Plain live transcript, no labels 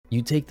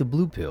You take the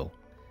blue pill,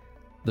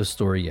 the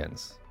story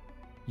ends.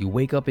 You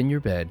wake up in your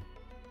bed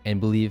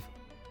and believe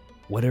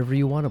whatever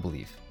you want to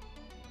believe.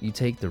 You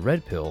take the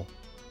red pill,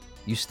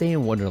 you stay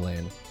in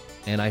Wonderland,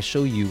 and I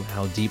show you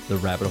how deep the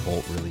rabbit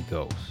hole really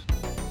goes.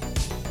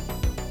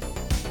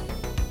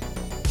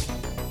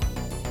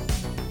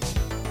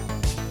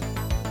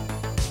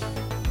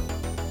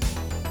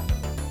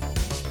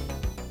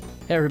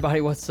 Hey everybody,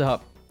 what's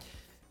up?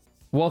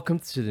 Welcome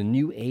to the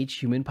New Age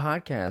Human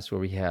Podcast, where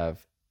we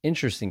have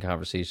interesting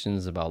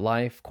conversations about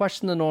life,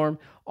 question the norm,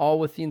 all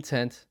with the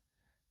intent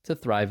to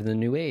thrive in the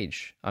new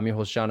age. I'm your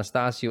host, John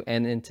Anastasio,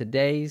 and in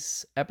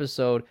today's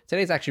episode,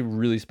 today's actually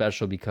really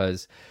special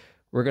because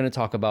we're going to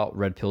talk about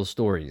red pill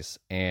stories,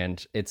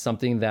 and it's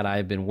something that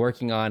I've been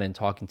working on and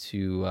talking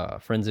to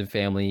friends and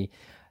family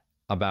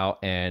about,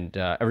 and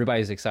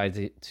everybody's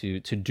excited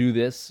to do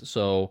this.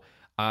 So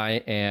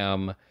I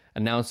am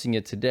announcing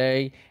it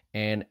today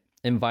and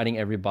inviting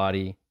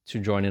everybody to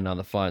join in on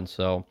the fun.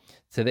 So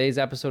today's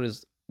episode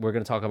is we're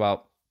going to talk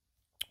about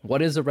what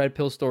is a red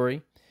pill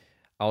story.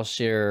 I'll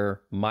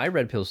share my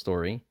red pill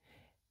story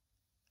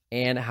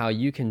and how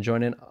you can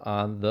join in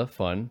on the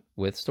fun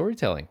with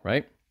storytelling,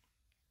 right?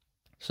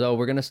 So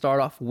we're going to start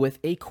off with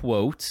a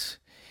quote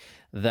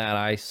that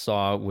I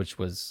saw, which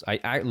was,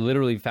 I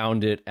literally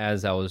found it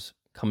as I was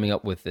coming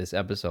up with this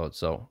episode.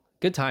 So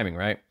good timing,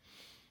 right?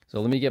 So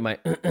let me get my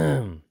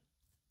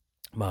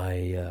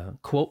my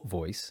quote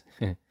voice.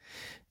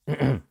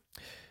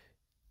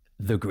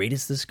 The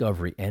greatest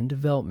discovery and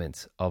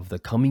development of the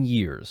coming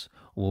years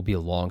will be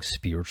along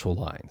spiritual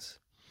lines.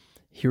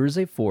 Here is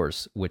a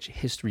force which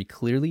history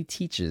clearly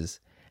teaches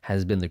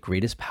has been the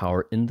greatest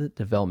power in the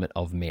development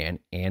of man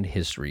and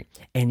history,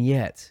 and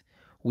yet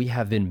we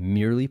have been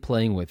merely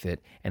playing with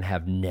it and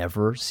have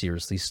never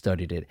seriously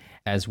studied it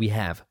as we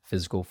have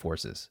physical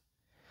forces.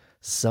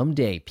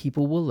 Someday,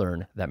 people will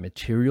learn that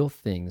material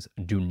things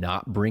do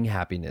not bring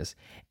happiness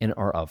and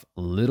are of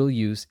little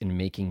use in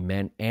making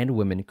men and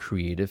women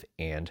creative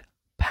and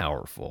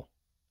powerful.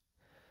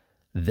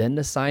 Then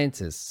the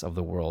scientists of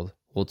the world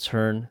will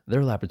turn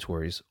their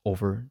laboratories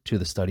over to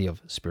the study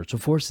of spiritual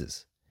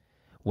forces.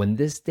 When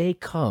this day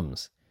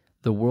comes,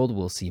 the world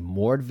will see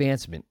more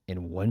advancement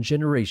in one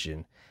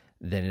generation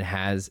than it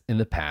has in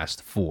the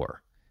past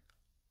four.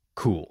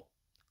 Cool.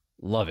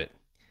 Love it.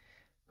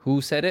 Who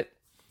said it?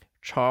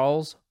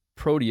 Charles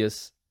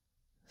Proteus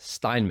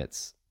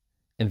Steinmetz,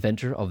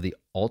 inventor of the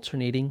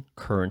alternating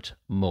current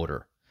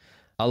motor.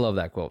 I love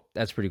that quote.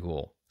 That's pretty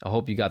cool. I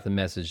hope you got the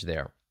message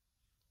there.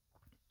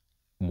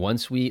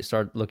 Once we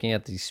start looking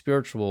at the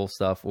spiritual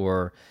stuff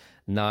or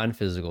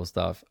non-physical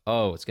stuff,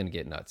 it's going to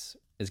get nuts.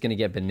 It's going to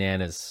get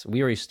bananas.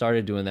 We already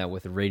started doing that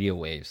with radio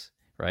waves,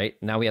 right?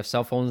 Now we have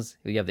cell phones,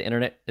 we have the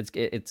internet.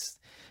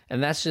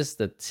 And that's just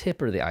the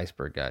tip of the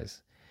iceberg,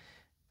 guys.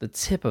 The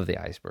tip of the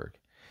iceberg.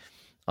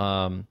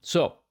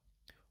 So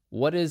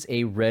what is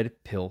a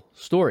red pill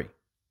story?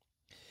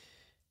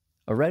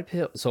 Red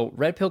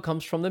pill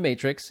comes from The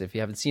Matrix. If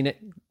you haven't seen it,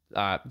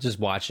 just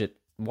watch it.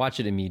 Watch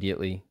it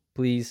immediately,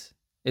 please.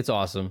 It's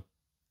awesome.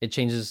 It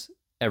changes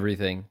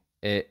everything.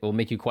 It will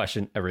make you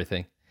question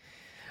everything.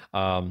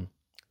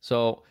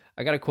 So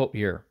I got a quote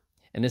here,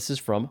 and this is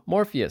from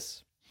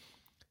Morpheus.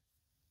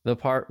 The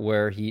part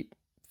where he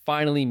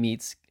finally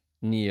meets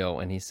Neo,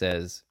 and he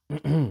says,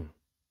 let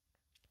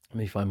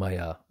me find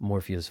my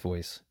Morpheus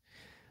voice.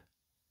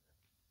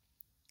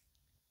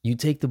 You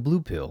take the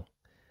blue pill,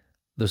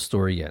 the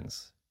story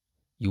ends.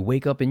 You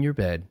wake up in your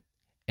bed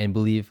and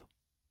believe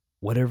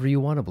whatever you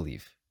want to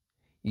believe.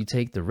 You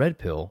take the red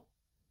pill,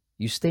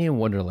 you stay in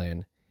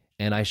Wonderland,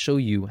 and I show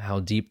you how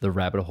deep the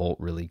rabbit hole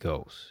really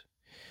goes.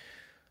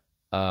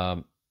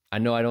 I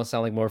know I don't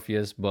sound like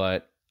Morpheus,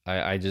 but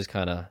I just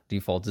kind of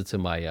defaulted to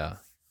my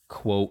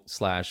quote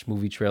 /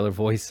 movie trailer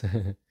voice.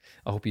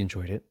 I hope you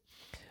enjoyed it.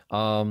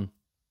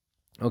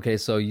 Okay,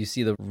 so you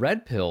see the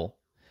red pill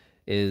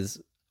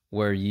is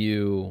where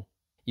you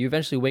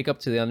eventually wake up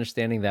to the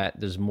understanding that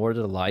there's more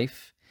to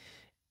life,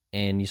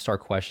 and you start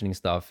questioning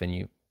stuff, and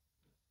you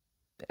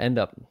end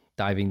up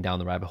diving down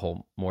the rabbit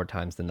hole more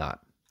times than not.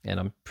 And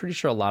I'm pretty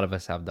sure a lot of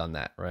us have done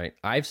that, right?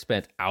 I've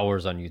spent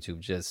hours on YouTube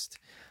just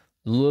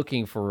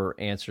looking for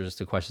answers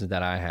to questions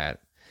that I had.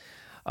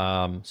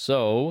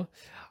 So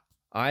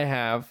I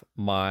have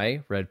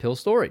my red pill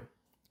story.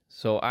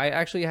 So I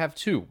actually have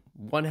two,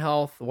 one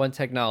health, one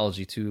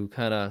technology, to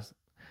kind of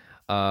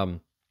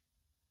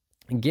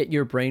get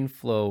your brain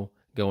flow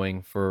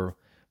going for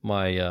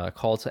my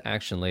call to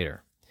action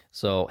later.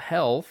 So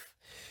health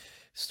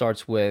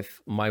starts with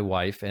my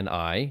wife and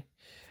I.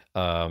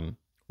 I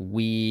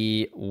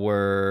like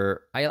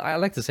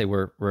to say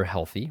we're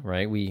healthy,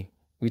 right? We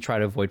try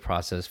to avoid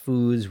processed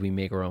foods. We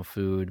make our own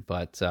food.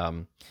 But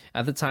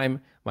at the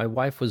time, my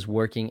wife was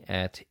working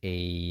at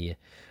a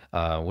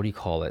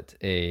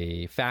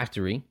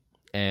factory,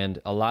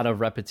 and a lot of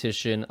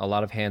repetition, a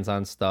lot of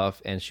hands-on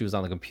stuff, and she was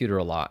on the computer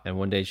a lot. And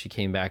one day she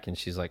came back and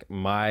she's like,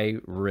 my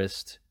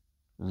wrist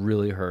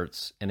really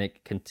hurts, and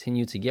it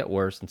continued to get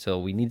worse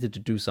until we needed to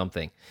do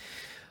something.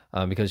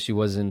 because she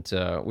wasn't,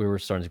 we were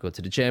starting to go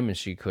to the gym and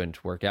she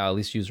couldn't work out, at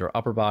least use her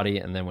upper body.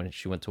 And then when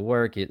she went to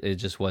work, it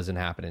just wasn't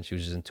happening. She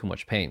was just in too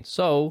much pain.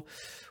 So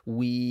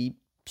we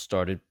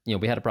started,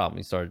 we had a problem.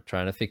 We started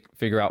trying to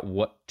figure out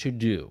what to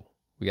do.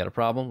 We got a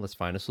problem. Let's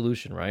find a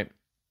solution, right?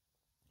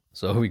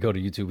 So we go to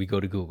YouTube, we go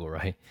to Google,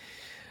 right?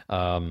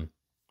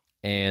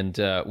 And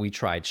we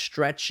tried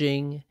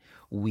stretching.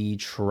 We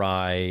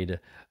tried,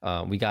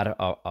 we got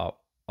a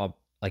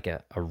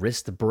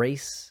wrist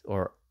brace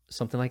or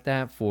something like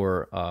that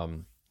for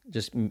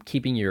just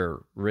keeping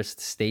your wrist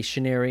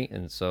stationary,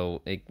 and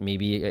so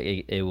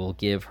it will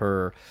give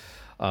her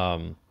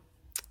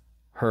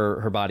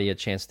her body a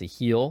chance to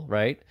heal,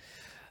 right?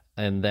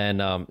 And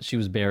then she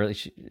was barely,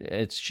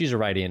 she's a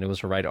righty and it was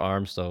her right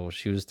arm, so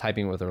she was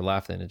typing with her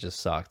left and it just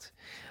sucked.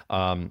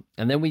 And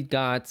then we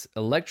got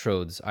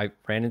electrodes. I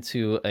ran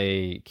into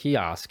a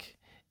kiosk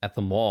at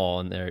the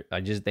mall and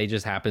they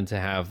just happened to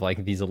have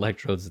like these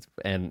electrodes,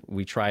 and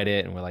we tried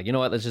it and we're like, you know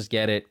what, let's just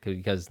get it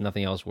because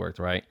nothing else worked,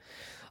 right?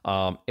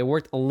 It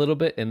worked a little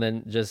bit, and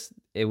then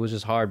it was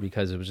just hard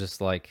because it was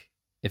just like,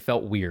 it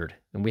felt weird,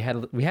 and we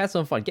had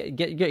some fun.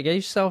 Get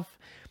yourself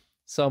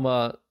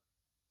some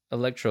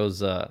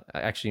electrodes.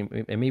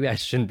 Actually, and maybe I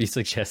shouldn't be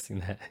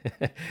suggesting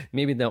that.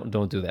 Maybe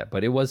don't do that,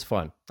 but it was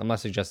fun. I'm not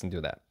suggesting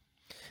do that.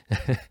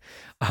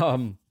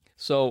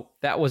 So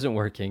that wasn't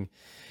working.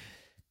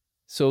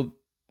 So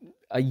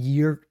a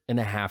year and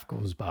a half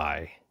goes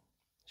by.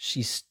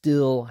 She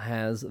still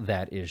has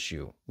that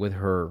issue with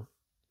her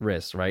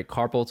wrist, right?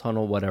 Carpal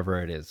tunnel,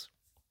 whatever it is.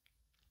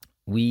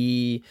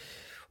 We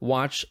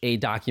watch a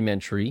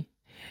documentary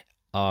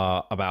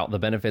about the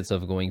benefits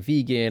of going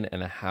vegan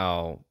and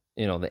how,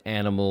 the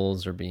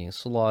animals are being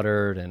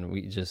slaughtered. And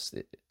we just,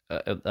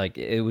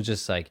 it was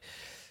just like,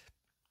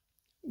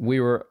 we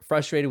were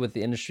frustrated with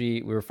the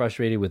industry. We were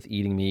frustrated with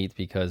eating meat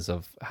because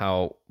of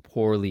how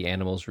poorly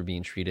animals were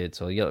being treated.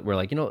 So we're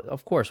like,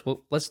 of course,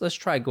 well, let's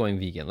try going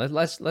vegan.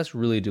 Let's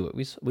really do it.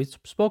 We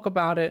spoke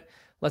about it.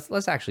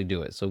 Let's actually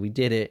do it. So we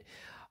did it.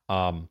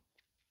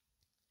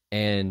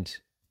 And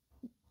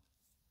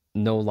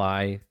no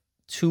lie,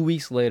 2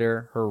 weeks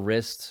later, her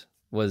wrist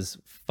was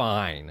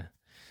fine.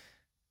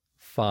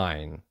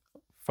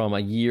 From a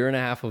year and a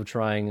half of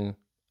trying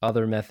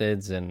other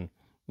methods and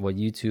what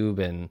YouTube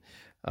and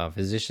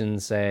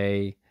physicians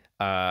say,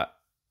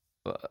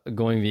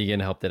 going vegan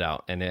helped it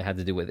out, and it had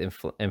to do with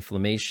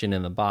inflammation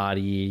in the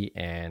body,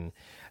 and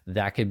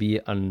that could be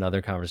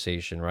another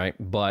conversation, right?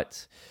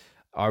 But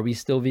are we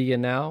still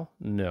vegan now?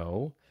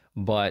 No,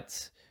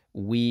 but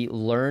we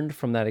learned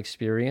from that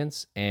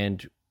experience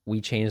and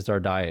we changed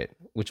our diet,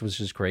 which was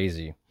just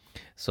crazy.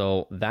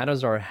 So that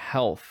is our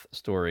health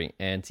story,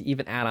 and to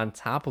even add on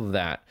top of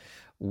that,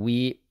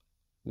 we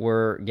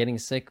were getting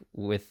sick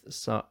with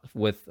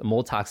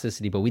mold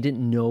toxicity, but we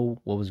didn't know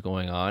what was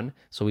going on.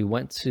 So we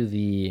went to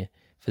the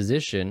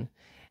physician,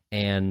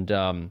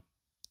 and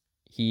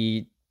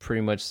he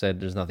pretty much said,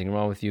 there's nothing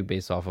wrong with you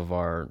based off of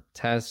our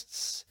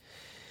tests.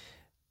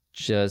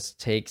 Just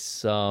take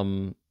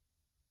some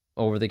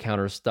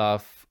over-the-counter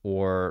stuff,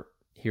 or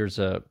here's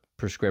a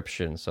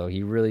prescription. So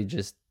he really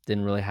just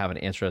didn't really have an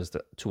answer as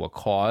to a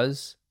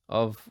cause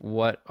of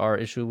what our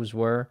issues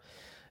were.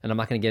 And I'm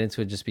not going to get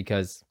into it just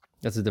because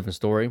that's a different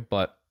story,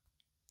 but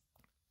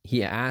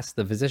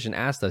the physician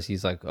asked us,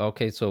 he's like,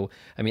 okay, so,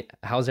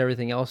 how's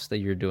everything else that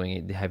you're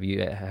doing? Have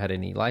you had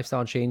any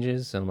lifestyle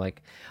changes? And I'm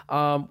like,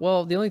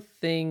 well, the only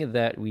thing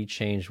that we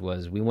changed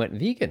was we went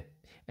vegan.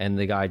 And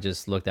the guy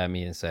just looked at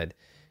me and said,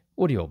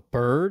 what are you, a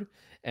bird?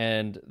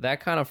 And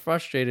that kind of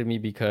frustrated me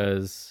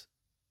because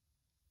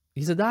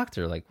he's a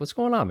doctor. Like, what's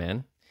going on,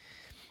 man?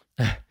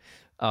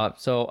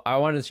 So I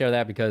wanted to share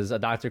that because a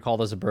doctor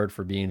called us a bird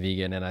for being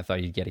vegan, and I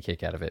thought you'd get a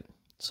kick out of it.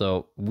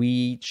 So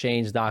we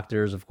changed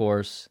doctors, of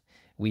course.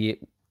 We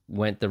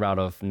went the route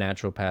of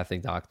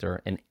naturopathic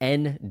doctor, and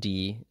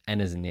ND, N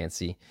as in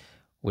Nancy,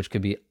 which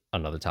could be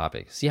another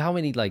topic. See how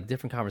many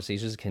different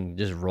conversations can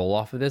just roll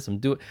off of this?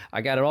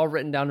 I got it all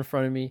written down in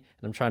front of me,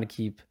 and I'm trying to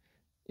keep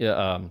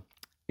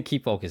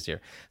focused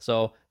here.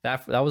 So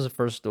that was the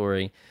first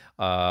story.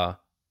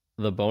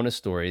 The bonus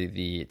story,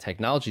 the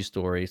technology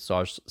story,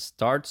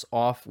 starts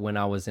off when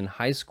I was in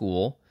high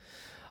school.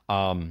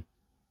 I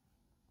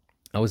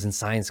was in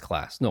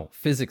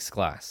physics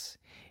class.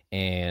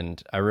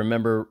 And I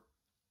remember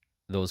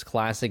those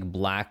classic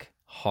black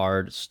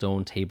hard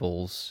stone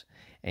tables,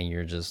 and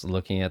you're just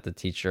looking at the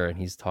teacher and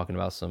he's talking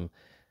about some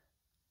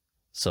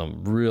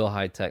real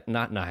high tech,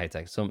 not high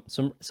tech, some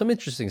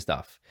interesting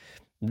stuff.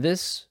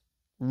 This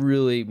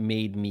really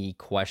made me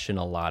question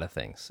a lot of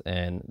things.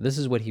 And this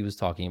is what he was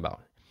talking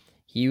about.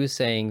 He was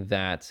saying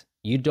that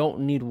you don't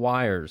need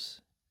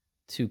wires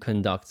to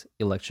conduct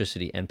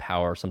electricity and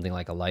power something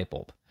like a light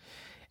bulb.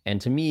 And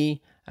to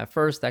me, at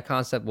first, that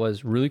concept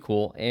was really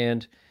cool,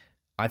 and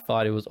I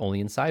thought it was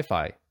only in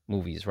sci-fi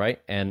movies, right?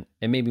 And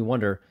it made me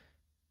wonder,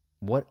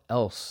 what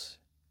else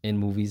in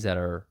movies that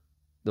are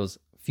those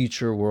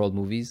future world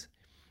movies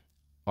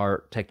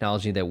are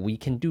technology that we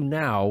can do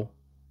now,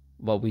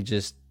 but we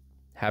just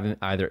haven't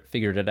either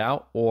figured it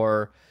out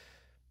or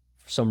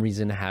for some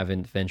reason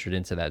haven't ventured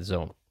into that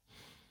zone.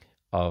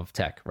 of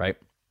tech, right?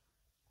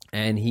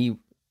 And he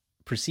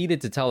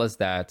proceeded to tell us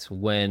that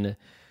when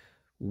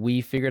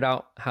we figured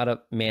out how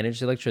to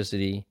manage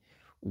electricity,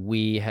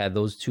 we had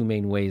those two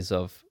main ways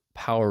of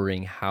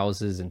powering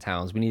houses and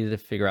towns. We needed to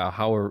figure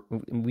out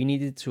we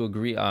needed to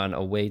agree on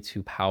a way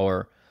to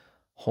power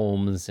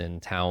homes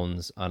and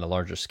towns on a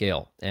larger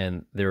scale.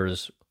 And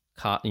there's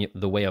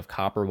the way of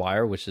copper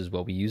wire, which is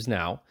what we use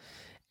now,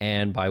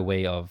 and by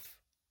way of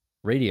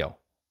radio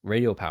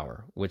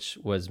power, which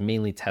was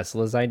mainly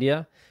Tesla's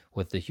idea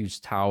with the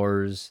huge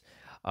towers.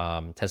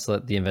 Tesla,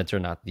 the inventor,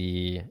 not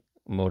the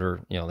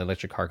motor, the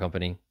electric car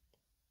company.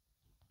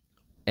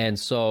 And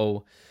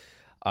so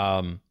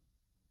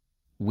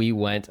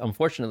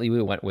unfortunately,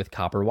 we went with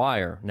copper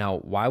wire. Now,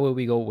 why would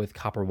we go with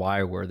copper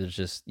wire where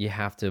you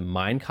have to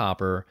mine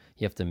copper,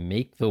 you have to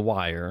make the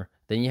wire,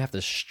 then you have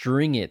to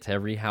string it to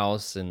every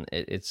house. And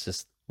it's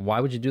just, why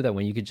would you do that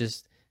when you could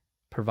just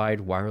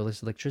provide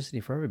wireless electricity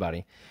for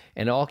everybody?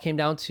 And it all came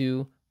down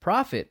to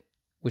profit,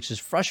 which is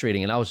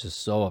frustrating. And I was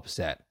just so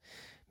upset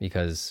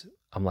because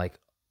I'm like,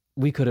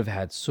 we could have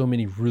had so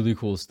many really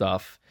cool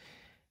stuff.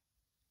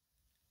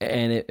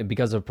 And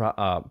because of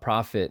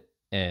profit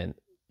and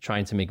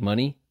trying to make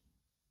money,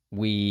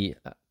 we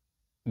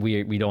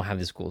don't have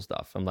this cool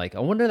stuff. I'm like, I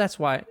wonder if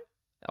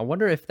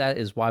that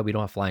is why we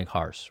don't have flying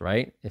cars,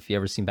 right? If you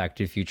ever seen Back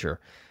to the Future,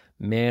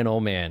 man, oh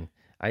man,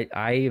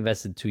 I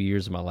invested 2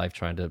 years of my life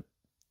trying to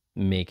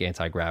make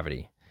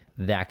anti-gravity.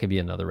 That could be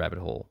another rabbit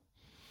hole.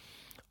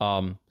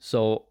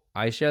 So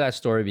I share that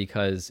story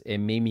because it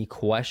made me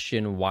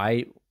question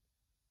why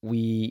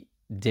we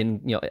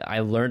didn't, I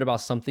learned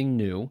about something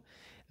new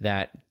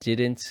that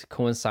didn't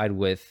coincide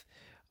with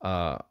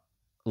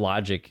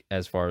logic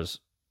as far as,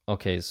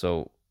 okay,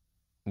 so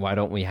why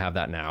don't we have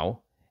that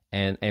now?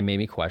 And it made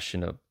me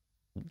question of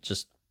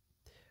just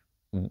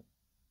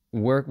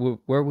where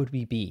would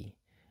we be?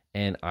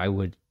 And I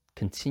would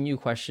continue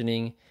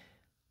questioning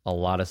a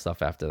lot of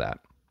stuff after that.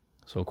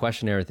 So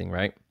question everything,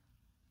 right?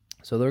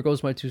 So there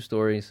goes my two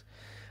stories.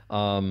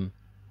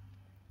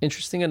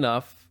 Interesting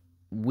enough,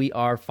 we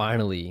are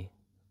finally,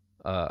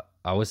 I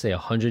would say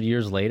 100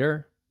 years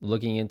later,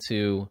 looking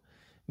into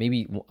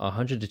maybe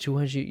 100 to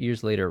 200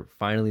 years later,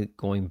 finally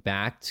going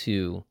back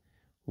to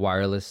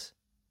wireless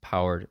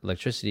powered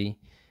electricity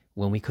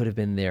when we could have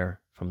been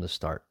there from the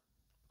start.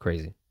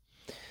 Crazy.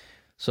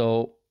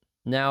 So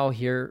now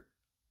here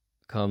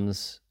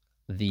comes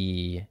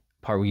the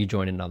part where you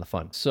join in on the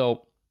fun.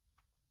 So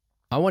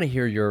I want to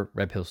hear your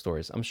red pill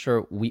stories. I'm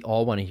sure we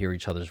all want to hear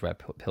each other's red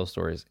pill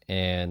stories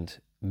and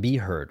be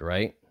heard,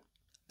 right?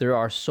 There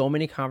are so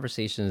many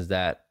conversations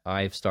that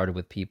I've started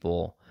with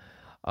people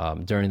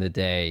during the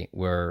day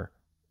where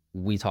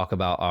we talk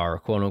about our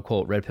quote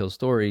unquote red pill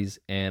stories.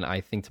 And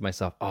I think to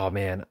myself, oh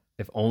man,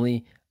 if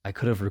only I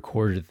could have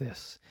recorded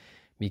this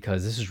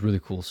because this is really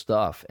cool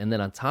stuff. And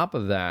then on top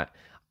of that,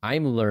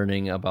 I'm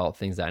learning about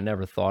things that I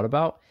never thought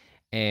about.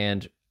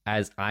 And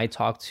as I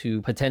talk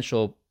to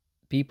potential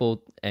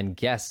people and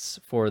guests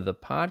for the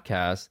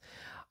podcast,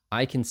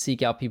 I can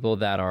seek out people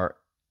that are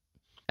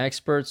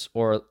experts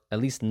or at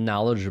least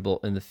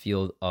knowledgeable in the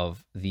field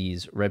of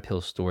these red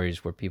pill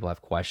stories where people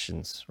have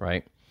questions,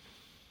 right?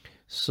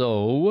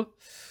 So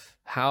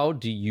how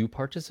do you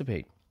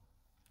participate?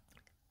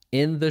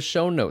 In the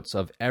show notes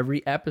of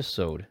every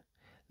episode,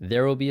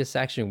 there will be a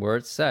section where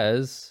it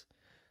says,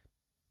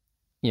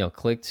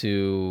 click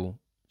to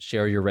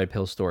share your red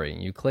pill story.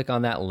 You click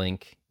on that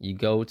link, you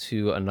go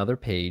to another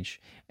page,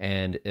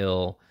 and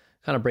it'll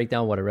kind of break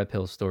down what a red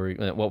pill story,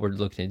 what we're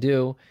looking to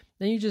do.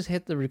 Then you just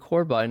hit the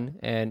record button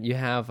and you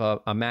have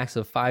a max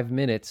of 5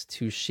 minutes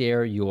to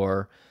share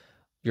your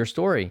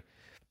story.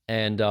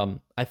 And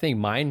I think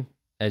mine,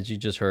 as you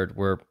just heard,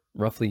 were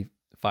roughly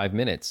 5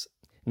 minutes.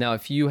 Now,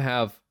 if you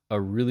have a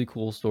really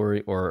cool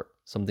story or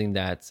something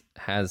that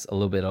has a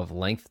little bit of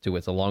length to it,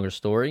 it's a longer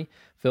story,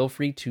 feel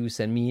free to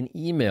send me an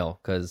email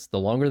because the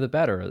longer the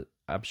better.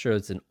 I'm sure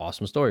it's an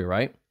awesome story,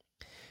 right?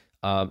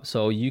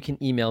 So you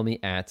can email me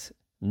at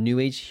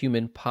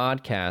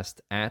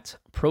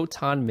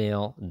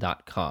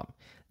newagehumanpodcast@protonmail.com.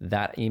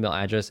 That email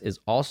address is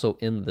also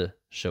in the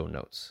show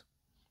notes.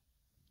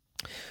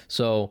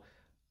 So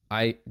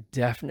I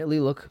definitely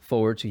look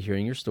forward to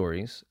hearing your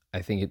stories.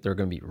 I think they're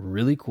going to be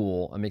really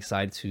cool. I'm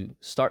excited to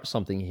start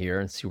something here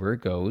and see where it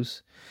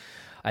goes.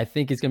 I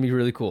think it's going to be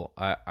really cool.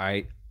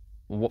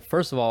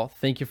 First of all,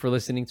 thank you for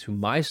listening to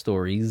my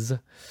stories.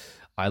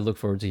 I look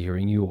forward to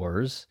hearing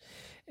yours.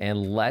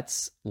 And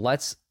let's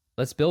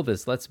build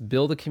this. Let's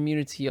build a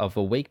community of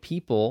awake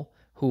people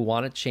who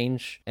want to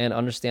change and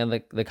understand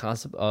the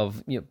concept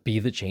of be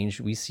the change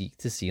we seek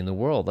to see in the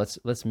world.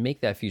 Let's make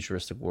that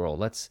futuristic world.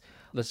 Let's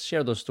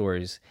share those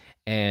stories.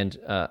 And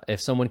if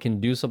someone can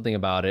do something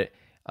about it,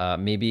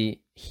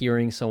 maybe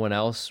hearing someone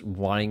else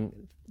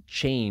wanting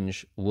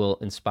change will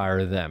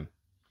inspire them.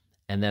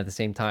 And at the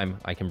same time,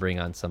 I can bring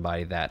on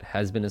somebody that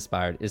has been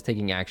inspired, is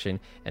taking action,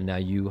 and now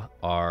you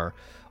are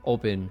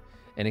open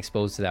and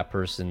exposed to that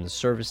person's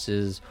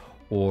services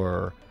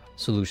or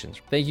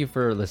solutions. Thank you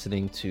for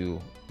listening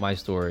to my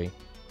story.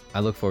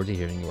 I look forward to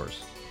hearing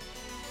yours.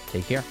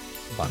 Take care.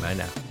 Bye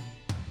now.